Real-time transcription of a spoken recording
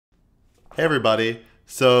Hey everybody.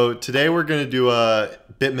 So today we're going to do a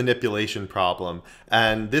bit manipulation problem.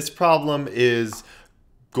 And this problem is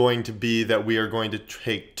going to be that we are going to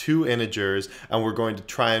take two integers and we're going to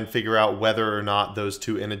try and figure out whether or not those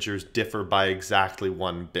two integers differ by exactly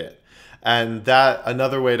one bit. And that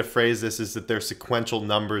another way to phrase this is that they're sequential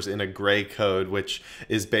numbers in a gray code, which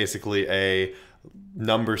is basically a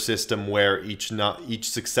number system where each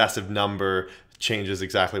successive number changes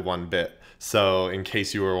exactly one bit. So in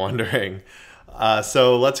case you were wondering.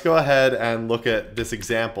 So let's go ahead and look at this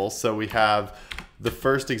example. So we have the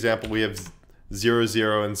first example, we have 0,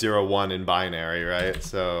 0 and 0, 1 in binary, right?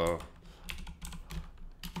 So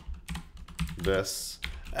this.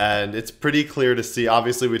 And it's pretty clear to see,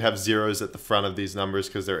 obviously we'd have zeros at the front of these numbers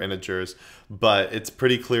because they're integers, but it's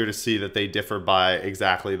pretty clear to see that they differ by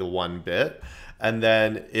exactly the one bit. And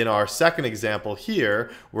then in our second example here,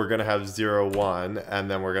 we're going to have 0, 1, and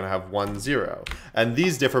then we're going to have 1, 0. And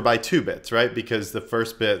these differ by 2 bits, right? Because the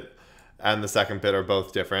first bit and the second bit are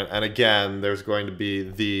both different. And again, there's going to be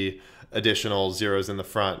the additional zeros in the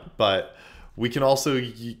front. But we can also,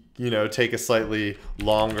 take a slightly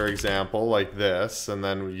longer example like this. And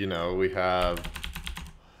then, we have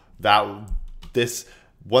this.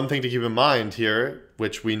 One thing to keep in mind here,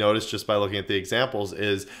 which we noticed just by looking at the examples,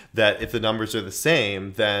 is that if the numbers are the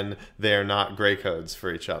same, then they are not gray codes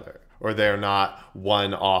for each other, or they're not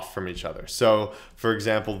one off from each other. So, for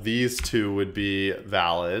example, these two would be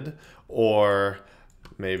valid, or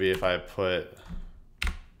maybe if I put,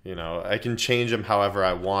 I can change them however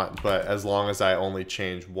I want, but as long as I only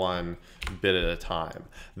change one bit at a time,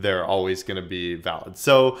 they're always going to be valid.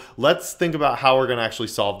 So let's think about how we're going to actually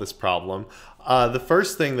solve this problem. The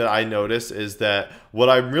first thing that I notice is that what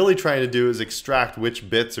I'm really trying to do is extract which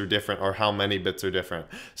bits are different or how many bits are different.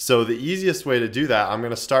 So the easiest way to do that, I'm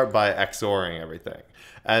going to start by XORing everything.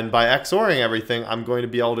 And by XORing everything, I'm going to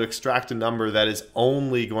be able to extract a number that is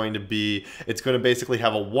only going to be, it's going to basically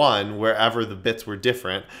have a 1 wherever the bits were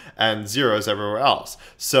different and zeros everywhere else.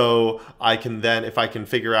 So I can then, if I can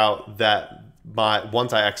figure out that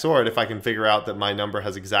once I XOR it, if I can figure out that my number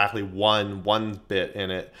has exactly one bit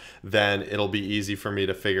in it, then it'll be easy for me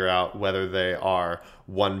to figure out whether they are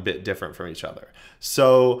one bit different from each other.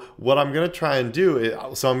 So what I'm going to try and do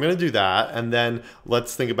is, so I'm going to do that, and then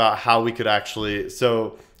let's think about how we could actually,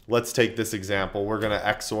 so let's take this example. We're going to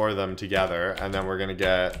XOR them together, and then we're going to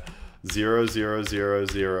get 0, 0, 0,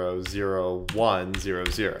 0, 0, 1, 0,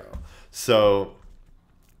 0. So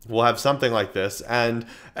we'll have something like this, and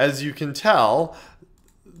as you can tell,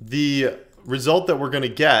 the result that we're going to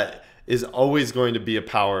get is always going to be a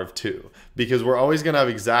power of 2, because we're always going to have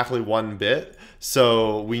exactly one bit.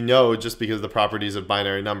 So we know, just because of the properties of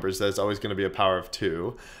binary numbers, that it's always going to be a power of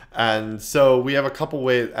 2. And so we have a couple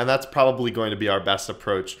ways, and that's probably going to be our best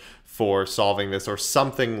approach for solving this, or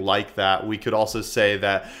something like that. We could also say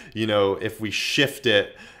that, if we shift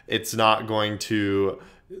it, it's not going to,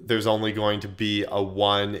 there's only going to be a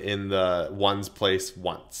 1 in the ones place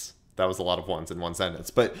once. That was a lot of ones in one sentence,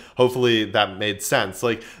 but hopefully that made sense.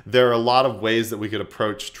 Like, there are a lot of ways that we could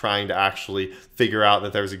approach trying to actually figure out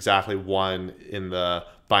that there's exactly 1 in the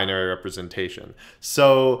binary representation.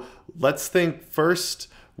 So let's think first,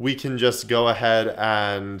 we can just go ahead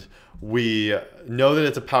and we know that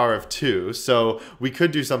it's a power of 2, so we could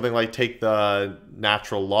do something like take the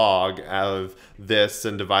natural log of this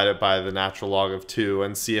and divide it by the natural log of 2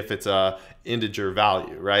 and see if it's a integer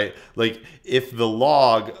value, right? Like, if the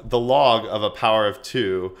log of a power of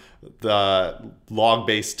 2, the log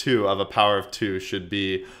base 2 of a power of 2 should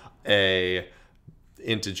be a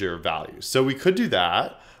integer value. So we could do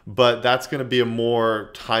that, but that's going to be a more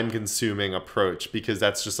time-consuming approach, because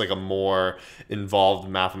that's just like a more involved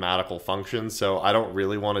mathematical function. So I don't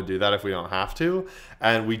really want to do that if we don't have to,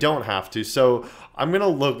 and we don't have to. So I'm going to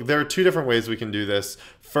look, there are two different ways we can do this.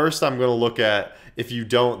 First, I'm going to look at, if you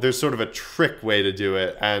don't, there's sort of a trick way to do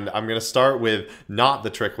it, and I'm going to start with not the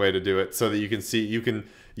trick way to do it, so that you can see,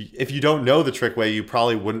 if you don't know the trick way, you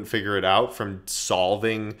probably wouldn't figure it out from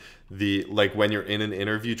solving when you're in an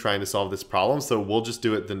interview trying to solve this problem. So we'll just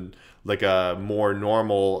do it like a more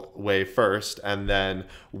normal way first, and then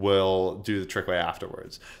we'll do the trick way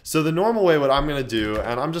afterwards. So the normal way, what I'm going to do,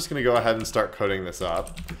 and I'm just going to go ahead and start coding this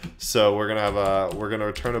up. So we're going to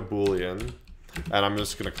return a Boolean, and I'm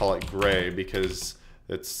just going to call it gray because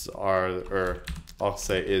it's I'll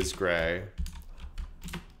say is gray.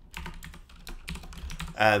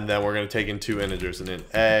 And then we're going to take in two integers, an int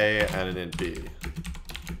A and an int B.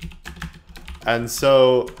 And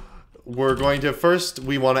so we're going to, first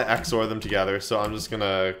we want to XOR them together. So I'm just going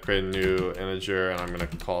to create a new integer, and I'm going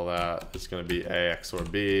to call that, it's going to be A XOR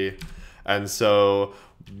B. And so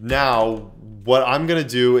now what I'm going to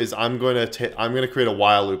do is I'm going to create a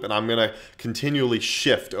while loop, and I'm going to continually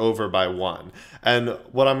shift over by 1. And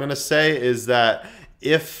what I'm going to say is that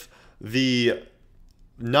if the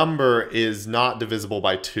number is not divisible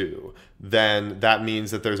by 2, then that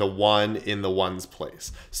means that there's a 1 in the ones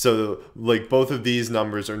place. So like both of these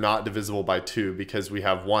numbers are not divisible by 2 because we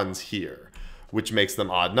have 1s here, which makes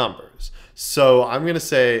them odd numbers. So I'm going to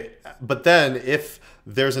say, but then if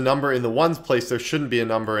there's a number in the ones place, there shouldn't be a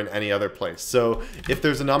number in any other place. So if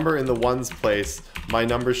there's a number in the ones place, my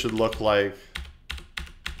number should look like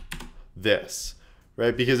this,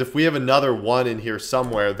 right? Because if we have another 1 in here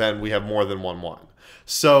somewhere, then we have more than one 1.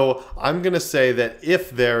 So I'm going to say that if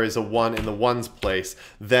there is a 1 in the ones place,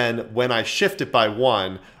 then when I shift it by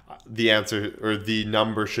 1, the answer or the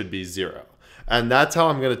number should be 0. And that's how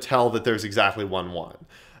I'm going to tell that there's exactly 1, 1.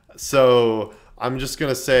 So I'm just going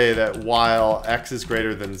to say that while x is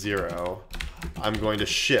greater than 0, I'm going to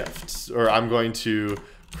shift, or I'm going to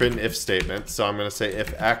create an if statement. So I'm going to say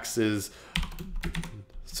if x is,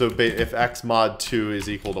 if x mod 2 is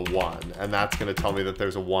equal to 1, and that's going to tell me that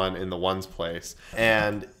there's a 1 in the ones place.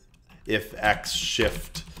 And if x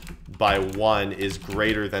shift by 1 is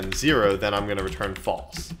greater than 0, then I'm going to return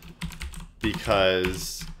false,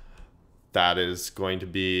 because that is going to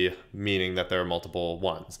be meaning that there are multiple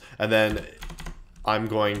 1s. And then I'm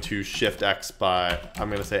going to shift x by, I'm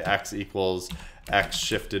going to say x equals x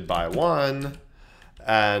shifted by 1.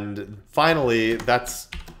 And finally, that's,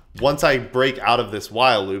 once I break out of this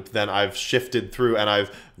while loop, then I've shifted through and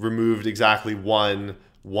I've removed exactly 1,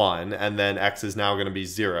 1, and then x is now going to be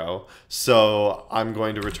 0. So I'm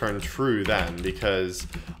going to return true then, because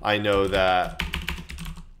I know that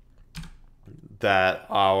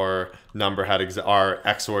our number had our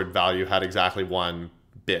XORed value had exactly 1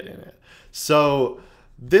 bit in it. So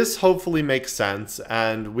this hopefully makes sense,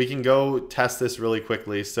 and we can go test this really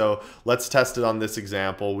quickly. So let's test it on this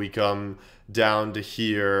example. We come down to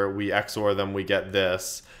here, we XOR them, we get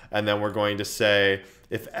this, and then we're going to say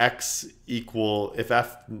if x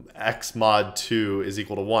mod 2 is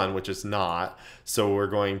equal to 1, which is not, so we're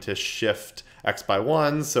going to shift x by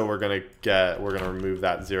 1, so we're going to remove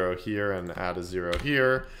that 0 here and add a 0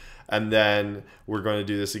 here, and then we're going to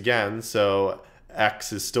do this again. So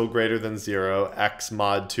x is still greater than 0, x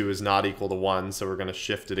mod 2 is not equal to 1, so we're going to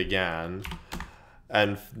shift it again,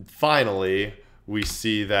 and finally we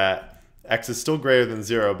see that x is still greater than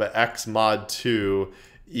 0, but x mod 2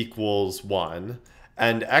 equals 1.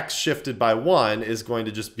 And x shifted by 1 is going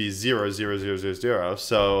to just be 0, 0, 0, 0, 0.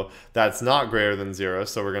 So that's not greater than 0.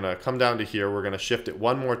 So we're going to come down to here. We're going to shift it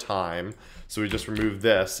one more time. So we just remove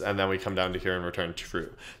this, and then we come down to here and return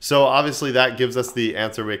true. So obviously that gives us the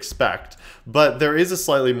answer we expect. But there is a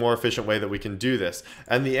slightly more efficient way that we can do this.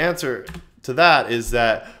 And the answer to that is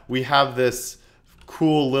that we have this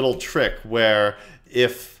cool little trick where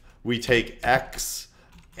if we take x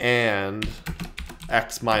and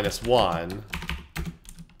x minus 1,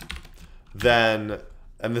 then,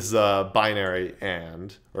 and this is a binary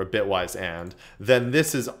and, or a bitwise and, then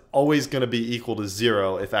this is always going to be equal to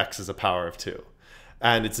 0 if x is a power of 2.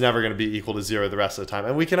 And it's never going to be equal to 0 the rest of the time.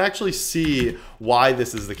 And we can actually see why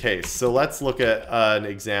this is the case. So let's look at an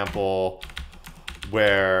example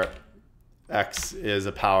where x is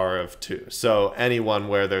a power of 2. So anyone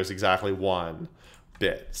where there's exactly 1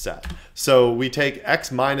 bit set. So we take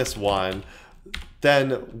x minus 1,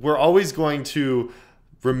 then we're always going to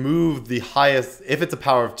remove the highest, if it's a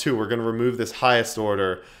power of 2, we're going to remove this highest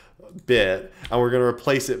order bit, and we're going to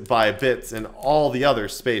replace it by bits in all the other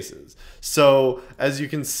spaces. So as you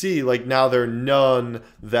can see, like now there are none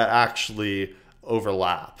that actually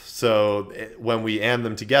overlap. So when we AND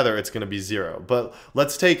them together, it's going to be 0. But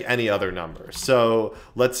let's take any other number. So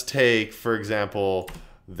let's take, for example,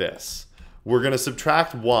 this. We're going to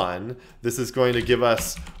subtract 1. This is going to give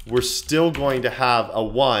us, we're still going to have a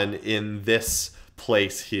 1 in this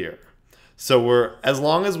place here. So as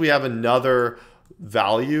long as we have another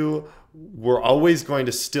value, we're always going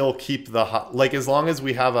to still keep the, like as long as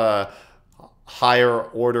we have a higher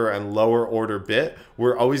order and lower order bit,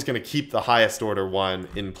 we're always going to keep the highest order one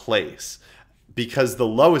in place, because the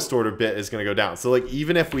lowest order bit is going to go down. So like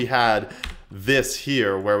even if we had this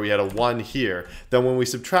here where we had a 1 here, then when we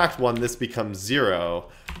subtract 1, this becomes 0.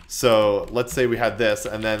 So let's say we had this,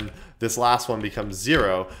 and then this last one becomes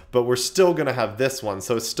 0, but we're still going to have this one,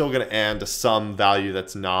 so it's still going to AND to some value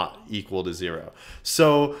that's not equal to 0.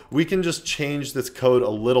 So we can just change this code a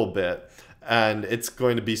little bit, and it's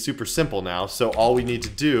going to be super simple now. So all we need to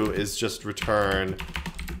do is just return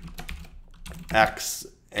x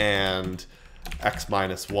and x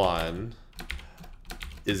minus 1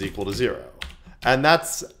 is equal to 0. And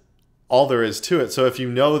that's all there is to it. So if you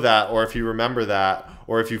know that, or if you remember that,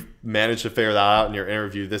 or if you've managed to figure that out in your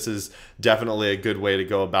interview, this is definitely a good way to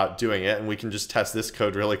go about doing it. And we can just test this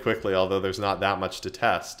code really quickly, although there's not that much to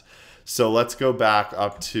test. So let's go back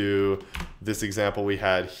up to this example we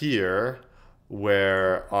had here,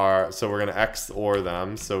 where so we're going to XOR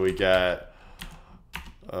them. So we get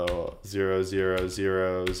 0, 0, 0,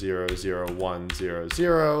 0, 0, 1, 0,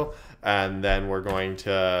 0. And then we're going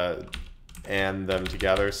to AND them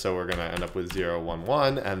together. So we're going to end up with 0, 1,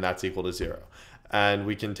 1, and that's equal to 0. And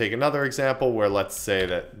we can take another example where let's say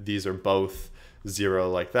that these are both 0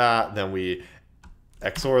 like that. Then we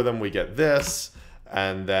XOR them, we get this.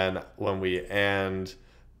 And then when we AND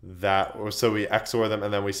that, or so we XOR them,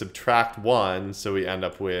 and then we subtract 1. So we end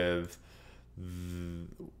up with 1,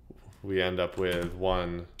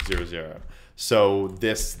 0, 0. So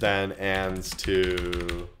this then ANDs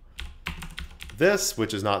to this,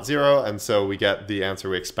 which is not 0, and so we get the answer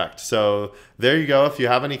we expect. So there you go. If you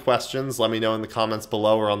have any questions, let me know in the comments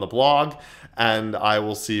below or on the blog, and I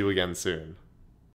will see you again soon.